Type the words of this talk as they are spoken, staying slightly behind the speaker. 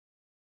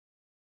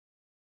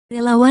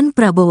Relawan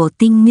Prabowo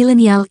Tim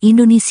Milenial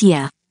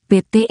Indonesia,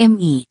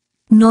 PTMI,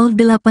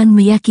 08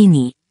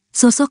 meyakini,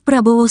 sosok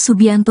Prabowo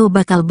Subianto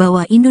bakal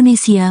bawa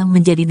Indonesia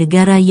menjadi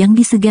negara yang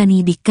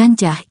disegani di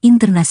kancah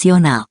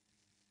internasional.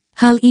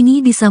 Hal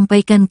ini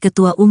disampaikan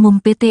Ketua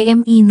Umum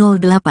PTMI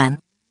 08,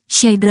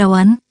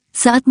 Relawan,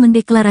 saat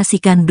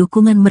mendeklarasikan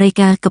dukungan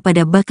mereka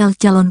kepada bakal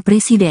calon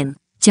presiden,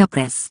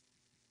 Capres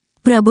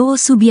Prabowo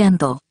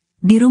Subianto,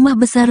 di Rumah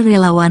Besar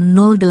Relawan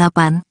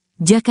 08,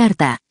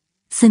 Jakarta,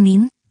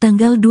 Senin,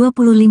 tanggal 25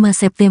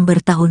 September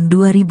tahun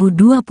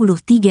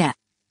 2023.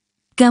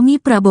 Kami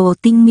Prabowo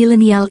Tim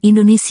Milenial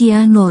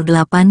Indonesia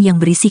 08 yang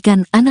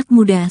berisikan anak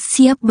muda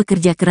siap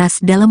bekerja keras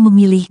dalam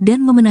memilih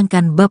dan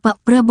memenangkan Bapak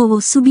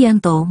Prabowo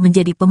Subianto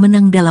menjadi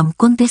pemenang dalam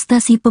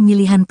kontestasi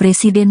pemilihan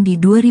presiden di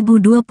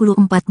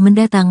 2024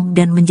 mendatang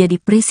dan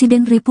menjadi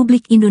Presiden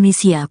Republik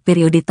Indonesia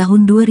periode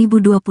tahun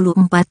 2024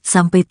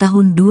 sampai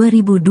tahun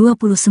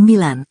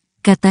 2029,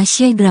 kata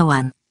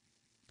Relawan.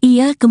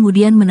 Ia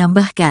kemudian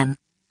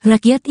menambahkan,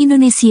 rakyat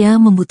Indonesia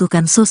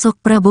membutuhkan sosok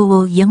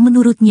Prabowo yang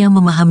menurutnya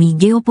memahami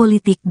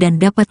geopolitik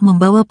dan dapat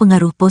membawa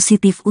pengaruh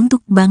positif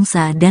untuk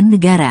bangsa dan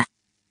negara.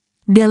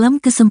 Dalam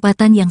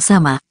kesempatan yang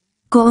sama,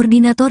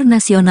 Koordinator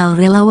Nasional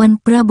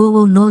Relawan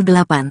Prabowo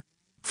 08,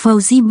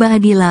 Fauzi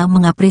Baadila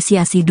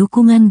mengapresiasi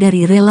dukungan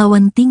dari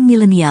Relawan Tim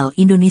Milenial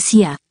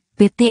Indonesia,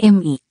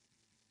 PTMI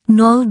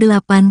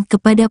 08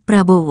 kepada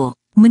Prabowo.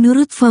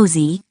 Menurut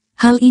Fauzi,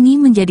 hal ini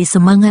menjadi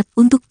semangat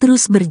untuk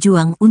terus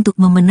berjuang untuk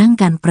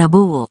memenangkan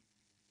Prabowo.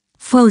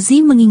 Fauzi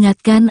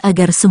mengingatkan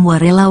agar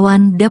semua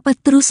relawan dapat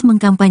terus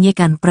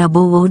mengkampanyekan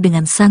Prabowo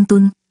dengan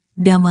santun,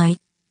 damai,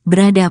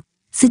 beradab,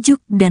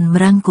 sejuk dan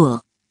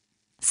merangkul.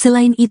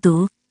 Selain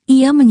itu,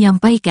 ia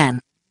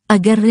menyampaikan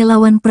agar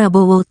relawan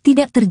Prabowo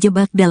tidak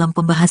terjebak dalam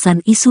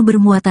pembahasan isu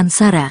bermuatan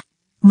sara,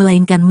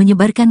 melainkan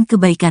menyebarkan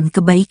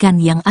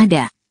kebaikan-kebaikan yang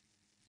ada.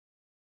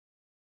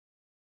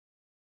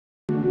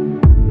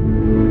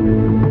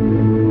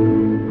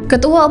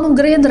 Ketua Umum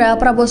Gerindra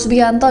Prabowo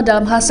Subianto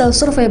dalam hasil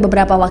survei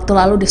beberapa waktu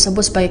lalu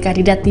disebut sebagai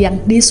kandidat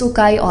yang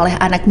disukai oleh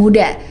anak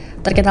muda.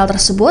 Terkenal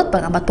tersebut,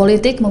 pengamat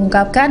politik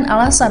mengungkapkan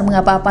alasan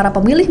mengapa para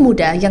pemilih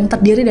muda yang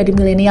terdiri dari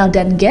milenial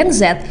dan Gen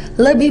Z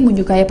lebih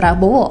menyukai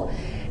Prabowo.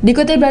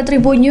 Dikutip dari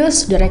Tribun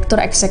News,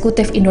 Direktur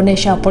Eksekutif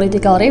Indonesia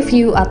Political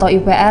Review atau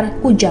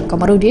IPR, Ujang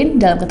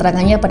Komarudin, dalam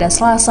keterangannya pada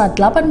Selasa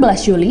 18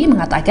 Juli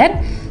mengatakan,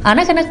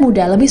 anak-anak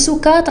muda lebih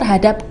suka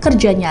terhadap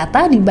kerja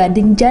nyata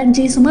dibanding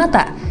janji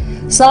semata.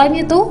 Selain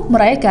itu,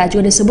 mereka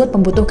juga disebut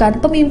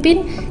membutuhkan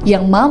pemimpin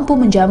yang mampu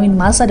menjamin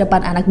masa depan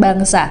anak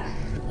bangsa.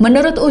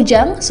 Menurut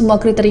Ujang, semua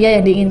kriteria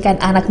yang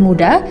diinginkan anak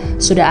muda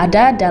sudah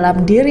ada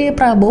dalam diri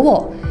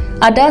Prabowo.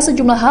 Ada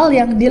sejumlah hal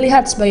yang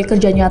dilihat sebagai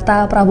kerja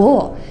nyata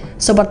Prabowo,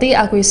 seperti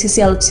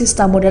akuisisi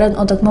alutsista modern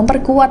untuk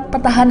memperkuat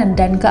pertahanan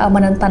dan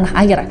keamanan tanah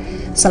air.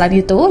 Selain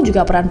itu,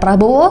 juga peran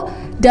Prabowo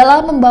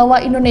dalam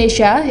membawa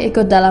Indonesia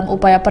ikut dalam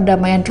upaya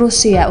perdamaian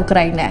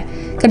Rusia-Ukraina.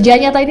 Kerja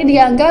nyata ini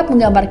dianggap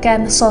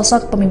menggambarkan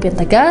sosok pemimpin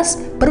tegas,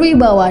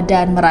 berwibawa,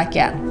 dan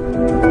merakyat.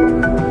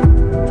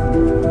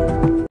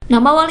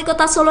 Nama Wali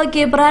Kota Solo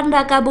Gibran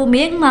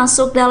Rakabuming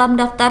masuk dalam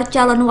daftar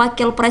calon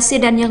wakil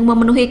presiden yang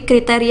memenuhi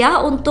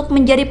kriteria untuk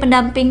menjadi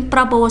pendamping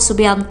Prabowo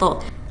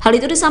Subianto. Hal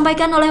itu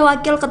disampaikan oleh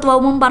Wakil Ketua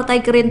Umum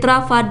Partai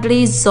Gerindra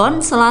Fadli Zon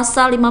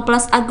Selasa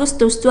 15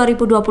 Agustus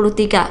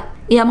 2023.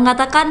 Ia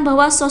mengatakan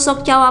bahwa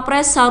sosok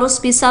cawapres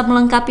harus bisa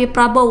melengkapi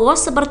Prabowo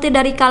seperti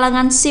dari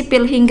kalangan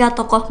sipil hingga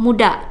tokoh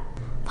muda.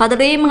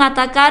 Fadli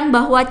mengatakan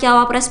bahwa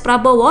cawapres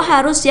Prabowo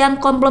harus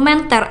yang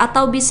komplementer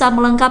atau bisa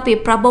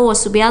melengkapi Prabowo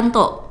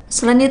Subianto.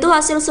 Selain itu,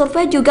 hasil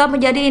survei juga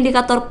menjadi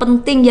indikator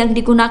penting yang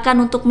digunakan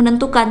untuk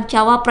menentukan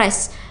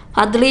cawapres.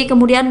 Fadli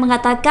kemudian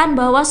mengatakan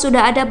bahwa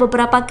sudah ada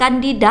beberapa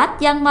kandidat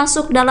yang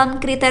masuk dalam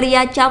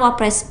kriteria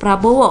cawapres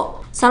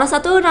Prabowo. Salah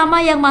satu nama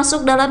yang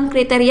masuk dalam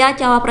kriteria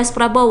cawapres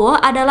Prabowo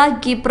adalah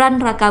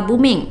Gibran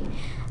Rakabuming.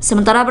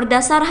 Sementara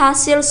berdasar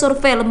hasil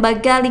survei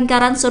Lembaga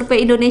Lingkaran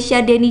Survei Indonesia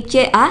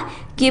DNI-CA,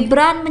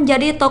 Gibran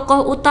menjadi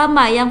tokoh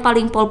utama yang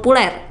paling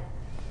populer.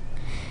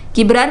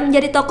 Gibran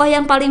menjadi tokoh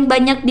yang paling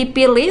banyak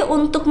dipilih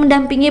untuk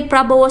mendampingi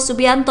Prabowo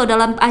Subianto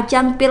dalam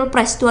ajang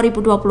Pilpres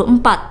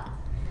 2024.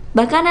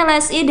 Bahkan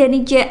LSI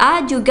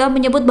DNI-CA juga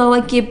menyebut bahwa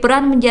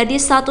Gibran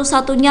menjadi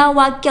satu-satunya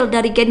wakil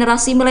dari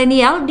generasi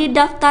milenial di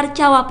daftar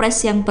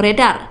cawapres yang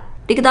beredar.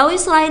 Diketahui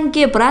selain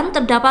Gibran,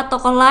 terdapat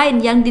tokoh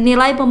lain yang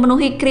dinilai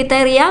memenuhi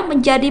kriteria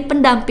menjadi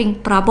pendamping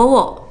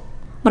Prabowo.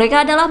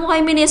 Mereka adalah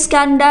Muhaimin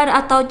Iskandar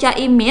atau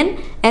Caimin,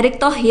 Erick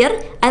Thohir,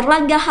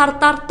 Airlangga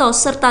Hartarto,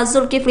 serta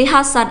Zulkifli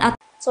Hasan.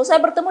 Selesai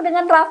bertemu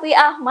dengan Raffi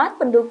Ahmad,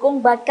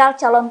 pendukung bakal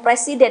calon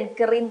presiden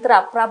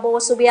Gerindra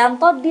Prabowo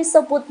Subianto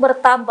disebut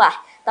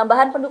bertambah.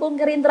 Tambahan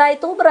pendukung Gerindra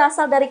itu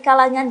berasal dari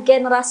kalangan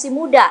generasi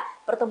muda.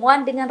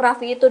 Pertemuan dengan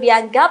Raffi itu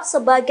dianggap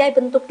sebagai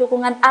bentuk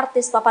dukungan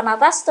artis papan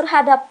atas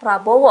terhadap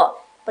Prabowo.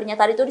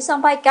 Pernyataan itu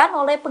disampaikan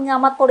oleh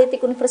pengamat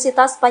politik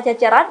Universitas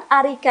Pajajaran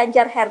Ari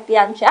Ganjar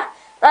Herdiansyah,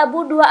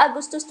 Rabu 2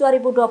 Agustus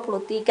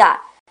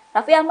 2023.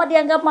 Raffi Ahmad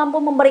dianggap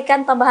mampu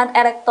memberikan tambahan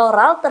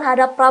elektoral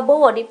terhadap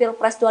Prabowo di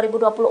Pilpres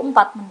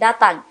 2024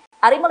 mendatang.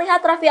 Ari melihat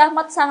Raffi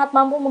Ahmad sangat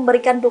mampu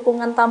memberikan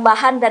dukungan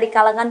tambahan dari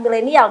kalangan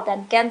milenial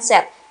dan Gen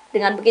Z.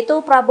 Dengan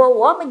begitu,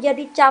 Prabowo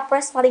menjadi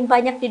capres paling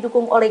banyak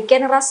didukung oleh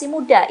generasi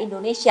muda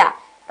Indonesia.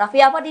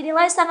 Raffi Ahmad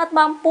dinilai sangat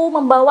mampu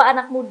membawa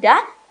anak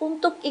muda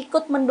untuk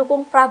ikut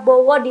mendukung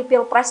Prabowo di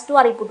Pilpres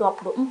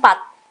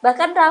 2024.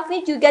 Bahkan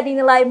Raffi juga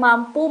dinilai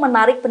mampu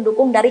menarik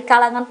pendukung dari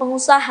kalangan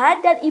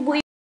pengusaha dan ibu-ibu.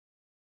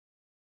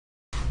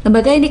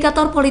 Lembaga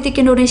Indikator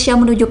Politik Indonesia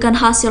menunjukkan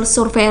hasil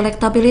survei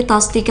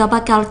elektabilitas 3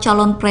 bakal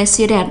calon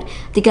presiden.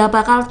 3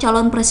 bakal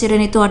calon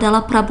presiden itu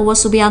adalah Prabowo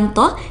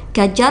Subianto,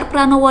 Ganjar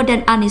Pranowo,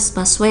 dan Anies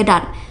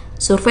Baswedan.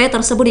 Survei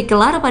tersebut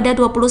digelar pada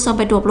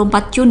 20-24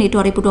 Juni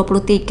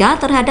 2023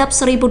 terhadap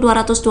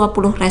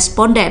 1.220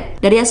 responden.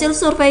 Dari hasil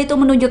survei itu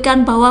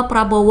menunjukkan bahwa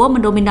Prabowo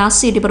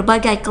mendominasi di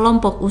berbagai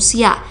kelompok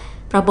usia.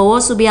 Prabowo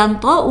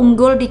Subianto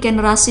unggul di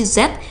generasi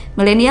Z,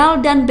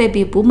 Milenial, dan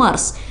Baby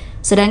Boomers.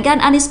 Sedangkan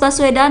Anies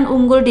Baswedan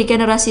unggul di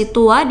generasi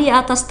tua di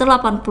atas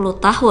 80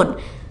 tahun.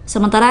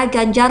 Sementara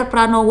Ganjar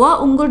Pranowo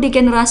unggul di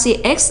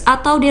generasi X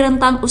atau di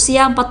rentang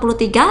usia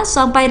 43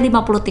 sampai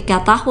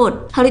 53 tahun.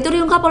 Hal itu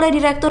diungkap oleh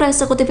Direktur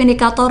Eksekutif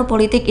Indikator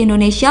Politik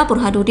Indonesia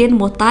Burhanuddin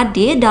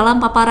Muhtadi dalam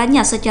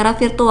paparannya secara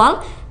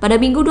virtual pada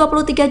Minggu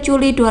 23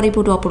 Juli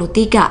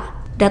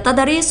 2023. Data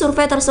dari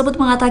survei tersebut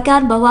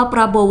mengatakan bahwa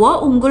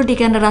Prabowo unggul di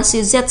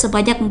generasi Z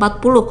sebanyak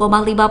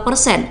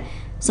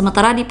 40,5%.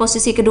 Sementara di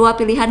posisi kedua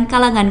pilihan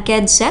kalangan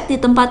Gen Z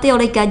ditempati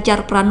oleh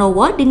Ganjar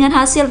Pranowo dengan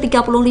hasil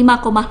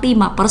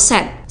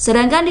 35,5%.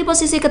 Sedangkan di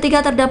posisi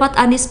ketiga terdapat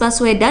Anies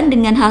Baswedan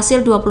dengan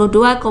hasil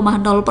 22,0%.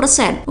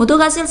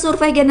 Untuk hasil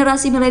survei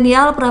generasi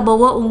milenial,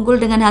 Prabowo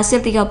unggul dengan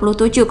hasil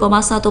 37,1%,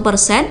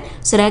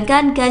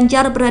 sedangkan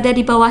Ganjar berada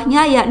di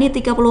bawahnya yakni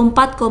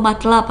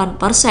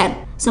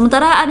 34,8%.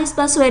 Sementara Anies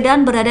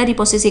Baswedan berada di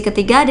posisi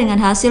ketiga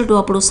dengan hasil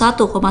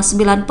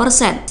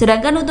 21,9%.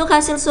 Sedangkan untuk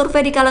hasil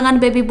survei di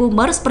kalangan Baby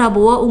Boomers,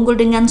 Prabowo unggul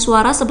dengan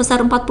suara sebesar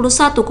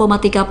 41,3%.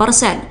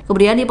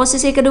 Kemudian di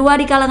posisi kedua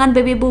di kalangan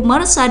Baby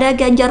Boomers ada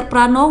Ganjar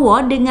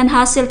Pranowo dengan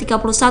hasil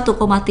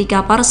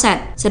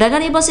 31,3%.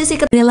 Sedangkan di posisi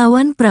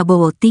Relawan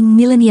Prabowo Tim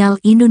Milenial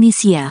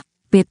Indonesia,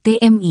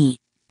 PTMI,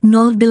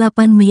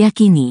 08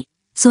 meyakini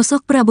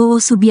sosok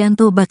Prabowo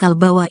Subianto bakal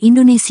bawa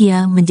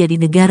Indonesia menjadi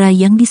negara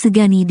yang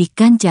disegani di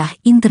kancah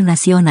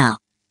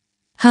internasional.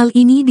 Hal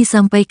ini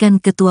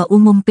disampaikan Ketua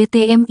Umum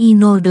PTMI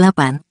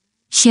 08,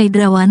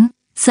 Relawan,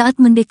 saat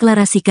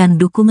mendeklarasikan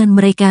dukungan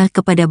mereka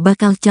kepada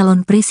bakal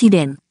calon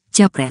presiden,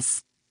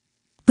 Capres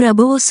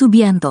Prabowo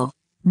Subianto,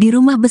 di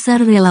Rumah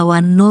Besar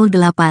Relawan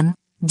 08,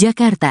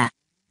 Jakarta,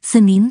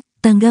 Senin,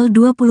 tanggal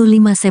 25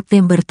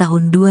 September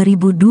tahun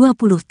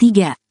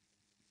 2023.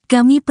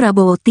 Kami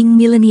Prabowo Tim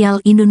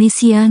Milenial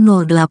Indonesia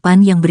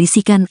 08 yang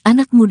berisikan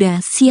anak muda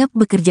siap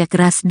bekerja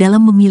keras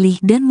dalam memilih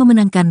dan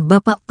memenangkan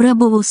Bapak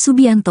Prabowo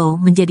Subianto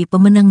menjadi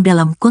pemenang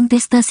dalam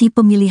kontestasi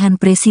pemilihan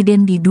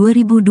presiden di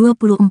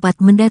 2024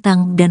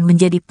 mendatang dan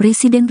menjadi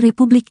Presiden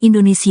Republik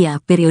Indonesia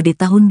periode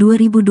tahun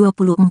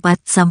 2024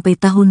 sampai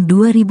tahun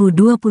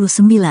 2029,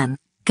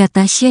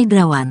 kata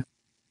Relawan.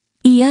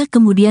 Ia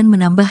kemudian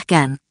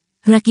menambahkan,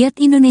 rakyat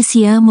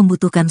Indonesia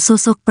membutuhkan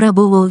sosok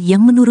Prabowo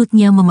yang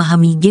menurutnya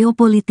memahami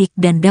geopolitik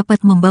dan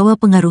dapat membawa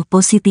pengaruh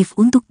positif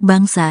untuk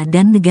bangsa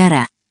dan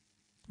negara.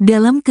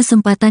 Dalam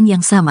kesempatan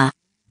yang sama,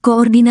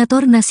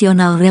 Koordinator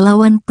Nasional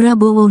Relawan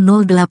Prabowo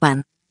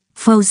 08,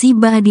 Fauzi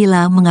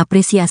Baadila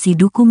mengapresiasi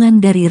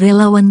dukungan dari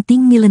Relawan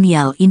Tim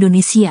Milenial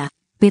Indonesia,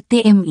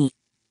 PTMI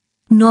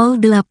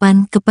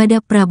 08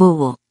 kepada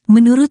Prabowo.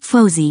 Menurut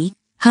Fauzi,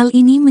 hal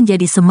ini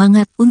menjadi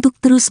semangat untuk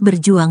terus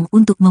berjuang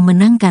untuk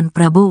memenangkan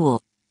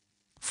Prabowo.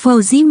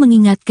 Fauzi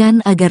mengingatkan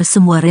agar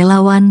semua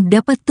relawan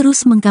dapat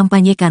terus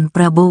mengkampanyekan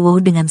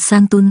Prabowo dengan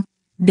santun,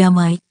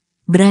 damai,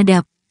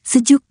 beradab,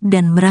 sejuk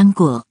dan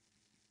merangkul.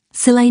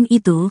 Selain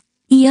itu,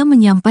 ia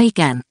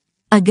menyampaikan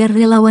agar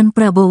relawan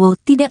Prabowo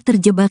tidak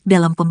terjebak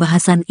dalam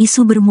pembahasan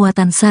isu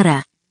bermuatan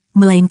sara,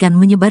 melainkan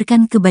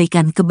menyebarkan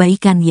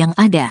kebaikan-kebaikan yang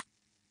ada.